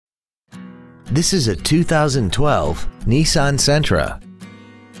This is a 2012 Nissan Sentra.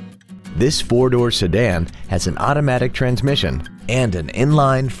 This four-door sedan has an automatic transmission and an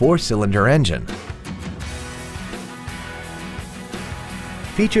inline four-cylinder engine.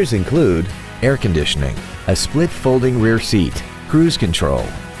 Features include air conditioning, a split folding rear seat, cruise control,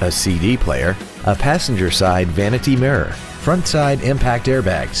 a CD player, a passenger side vanity mirror, front side impact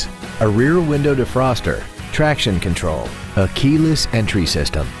airbags, a rear window defroster, traction control, a keyless entry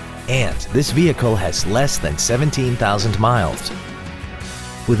system, and this vehicle has less than 17,000 miles.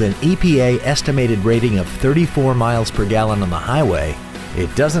 With an EPA estimated rating of 34 miles per gallon on the highway,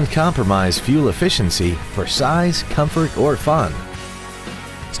 it doesn't compromise fuel efficiency for size, comfort, or fun.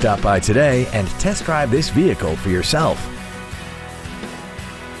 Stop by today and test drive this vehicle for yourself.